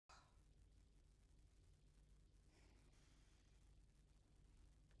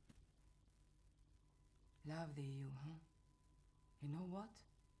Love the EU, huh? You know what?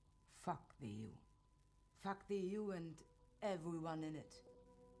 Fuck the EU. Fuck the EU and everyone in it.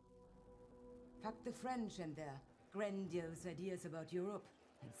 Fuck the French and their grandiose ideas about Europe.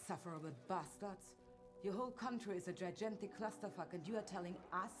 Insufferable bastards. Your whole country is a gigantic clusterfuck and you are telling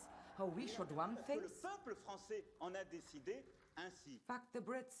us how we should run things? Le peuple français en a décidé ainsi. Fuck the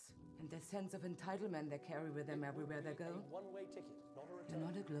Brits and their sense of entitlement they carry with them everywhere they go. One-way ticket, not a return. You're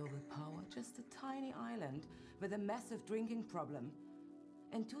not a global power, just a tiny island with a massive drinking problem.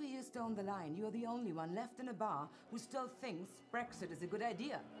 And 2 years down the line, you're the only one left in a bar who still thinks Brexit is a good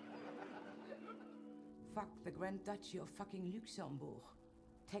idea. Fuck the Grand Duchy of fucking Luxembourg.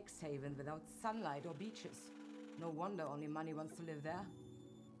 Tax haven without sunlight or beaches. No wonder only money wants to live there.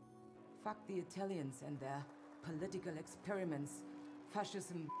 Fuck the Italians and their political experiments.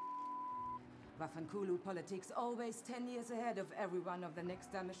 Fascism, Waffenkulu politics, always 10 years ahead of everyone of the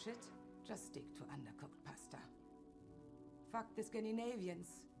next dumb shit. Just stick to undercooked pasta. Fuck the Scandinavians.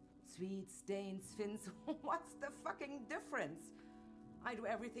 Swedes, Danes, Finns, what's the fucking difference? I do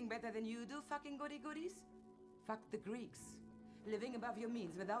everything better than you do, fucking goody-goodies? Fuck the Greeks. Living above your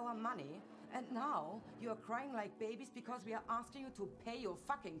means with our money, and now you're crying like babies because we are asking you to pay your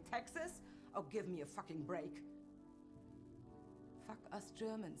fucking taxes? Oh, give me a fucking break. Fuck us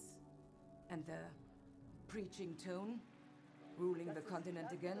Germans. And the preaching tone. Ruling the continent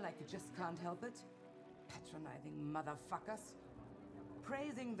again like you just can't help it. Patronizing motherfuckers.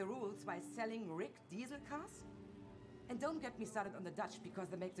 Praising the rules by selling rigged diesel cars. And don't get me started on the Dutch because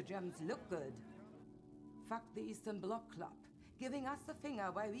they make the Germans look good. Fuck the Eastern Bloc Club. Giving us the finger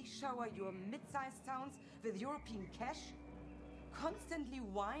while we shower your mid-sized towns with European cash. Constantly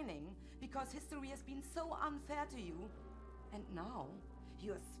whining because history has been so unfair to you. And now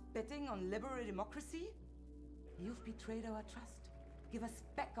you're spitting on liberal democracy? You've betrayed our trust. Give us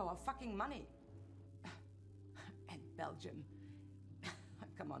back our fucking money. And Belgium.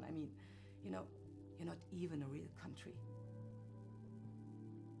 Come on, I mean, you know, you're not even a real country.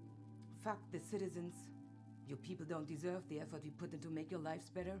 Fuck the citizens. You people don't deserve the effort we put in to make your lives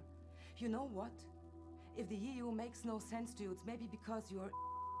better. You know what? If the EU makes no sense to you, it's maybe because you're...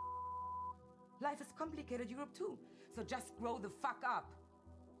 Life is complicated, Europe too. So just grow the fuck up.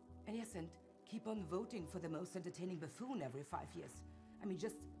 And yes, and keep on voting for the most entertaining buffoon every 5 years. I mean,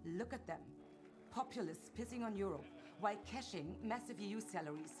 just look at them. Populists pissing on Europe while cashing massive EU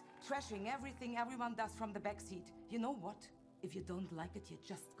salaries, trashing everything everyone does from the backseat. You know what? If you don't like it, you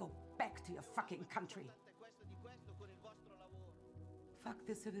just go back to your fucking country. Fuck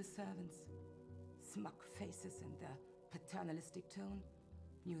the civil servants. Smug faces and their paternalistic tone.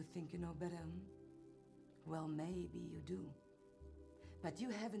 You think you know better, hmm? Well, maybe you do. But you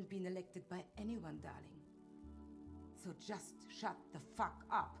haven't been elected by anyone, darling. So just shut the fuck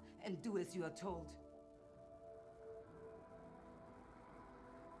up and do as you are told.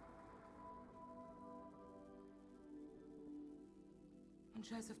 Und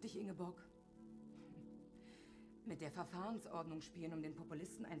scheiß auf dich, Ingeborg. Mit der Verfahrensordnung spielen, um den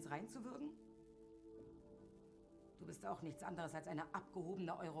Populisten eins reinzuwürgen? Du bist auch nichts anderes als eine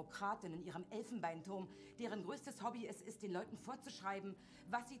abgehobene Eurokratin in ihrem Elfenbeinturm, deren größtes Hobby es ist, den Leuten vorzuschreiben,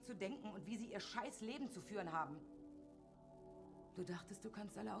 was sie zu denken und wie sie ihr scheiß Leben zu führen haben. Du dachtest, du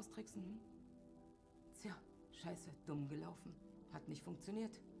kannst alle austricksen, hm? Tja, scheiße, dumm gelaufen. Hat nicht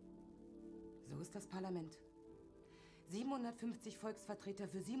funktioniert. So ist das Parlament. 750 Volksvertreter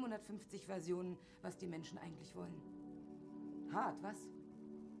für 750 Versionen, was die Menschen eigentlich wollen. Hart, was?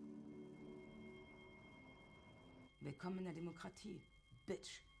 Willkommen in der Demokratie,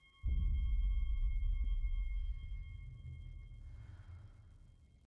 Bitch.